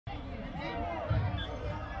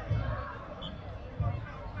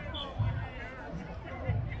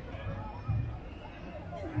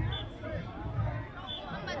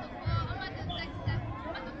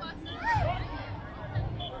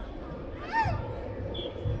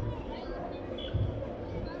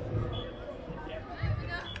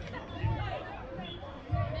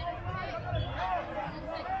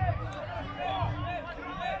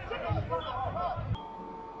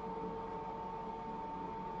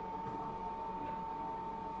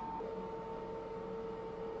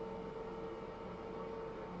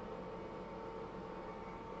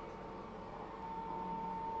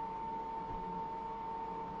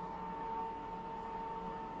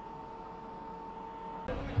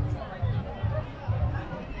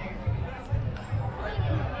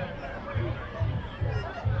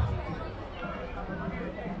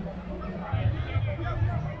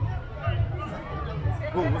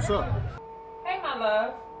What's up? Hey, my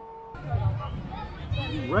love.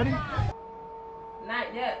 You ready?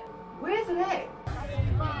 Not yet. Where's it at?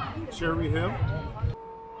 Cherry Hill?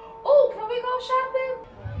 Oh, can we go shopping?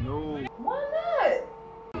 No, Why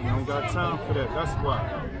not? you don't got time for that. That's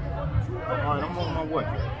why. All right, I'm on my way.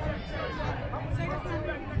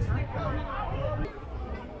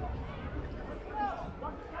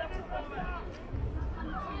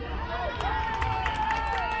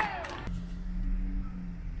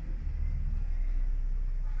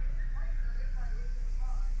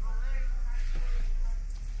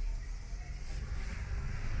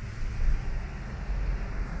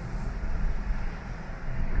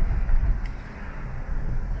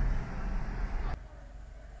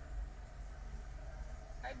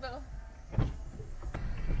 Hey, boo. Go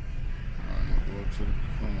up to the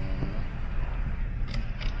corner.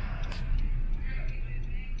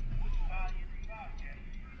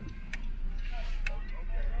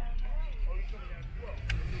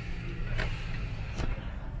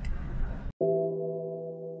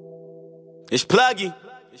 It's pluggy.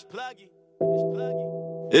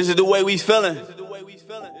 This is the way we feeling.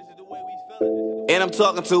 And I'm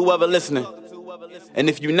talking to whoever listening. And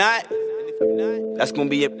if you're not, that's gonna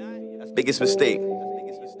be your biggest mistake.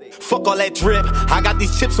 Fuck all that drip, I got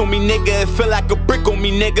these chips on me, nigga. It feel like a brick on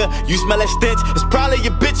me, nigga. You smell that stench, it's probably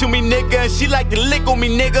your bitch on me, nigga. And she like to lick on me,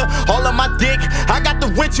 nigga. All on my dick, I got the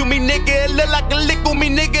winch on me, nigga. It look like a lick on me,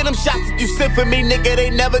 nigga. Them shots that you send for me, nigga, they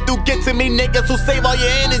never do get to me, nigga. So save all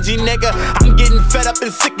your energy, nigga. I'm getting fed up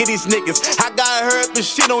and sick of these niggas. I gotta hurry up and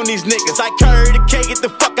shit on these niggas. I carry the K, get the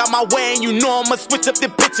fuck out my way, and you know I'ma switch up the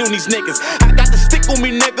pitch on these niggas. I got the stick on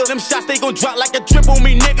me, nigga. Them shots, they gon' drop like a drip on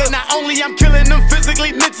me, nigga. Not only I'm killing them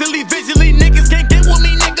physically, mentally, visually, niggas can't get with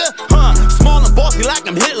me, nigga. Small and bossy like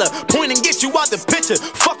I'm Hitler. Point and get you out the picture.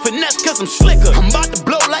 Fuck finesse cause I'm slicker. I'm about to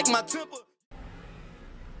blow like my temper.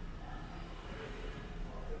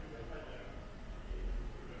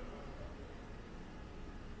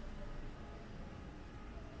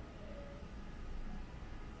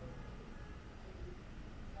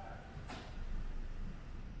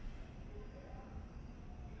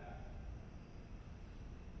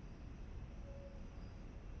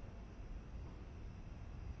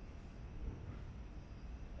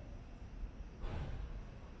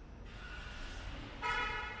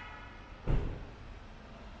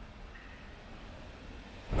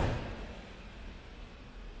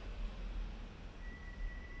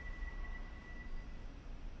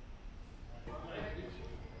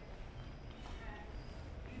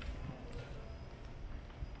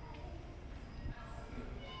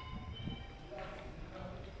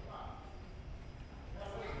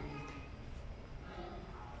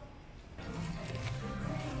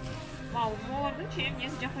 Вау, молодой чем не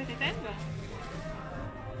сделает это?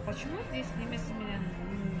 Почему здесь немецкий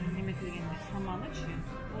немецкий сломаночи?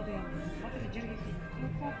 Вот я, смотри, держи.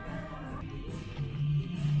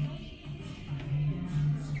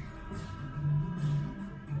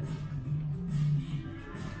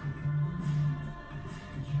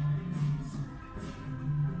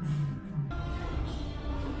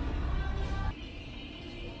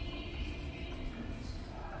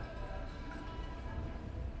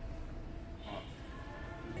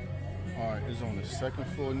 Alright, it's on the second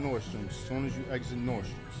floor Nordstrom. As soon as you exit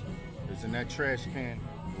Nordstrom's, it's in that trash can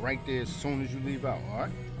right there as soon as you leave out,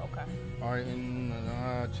 alright? Okay. Alright, and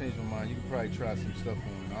I changed my mind. You can probably try some stuff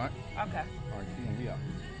on, alright? Okay. Alright, come on, we out.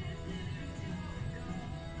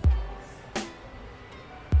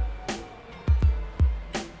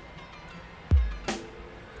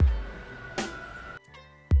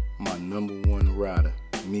 My #1 rider,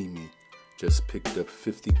 Mimi, just picked up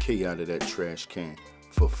 50K out of that trash can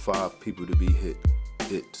for 5 people to be hit.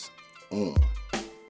 It's on.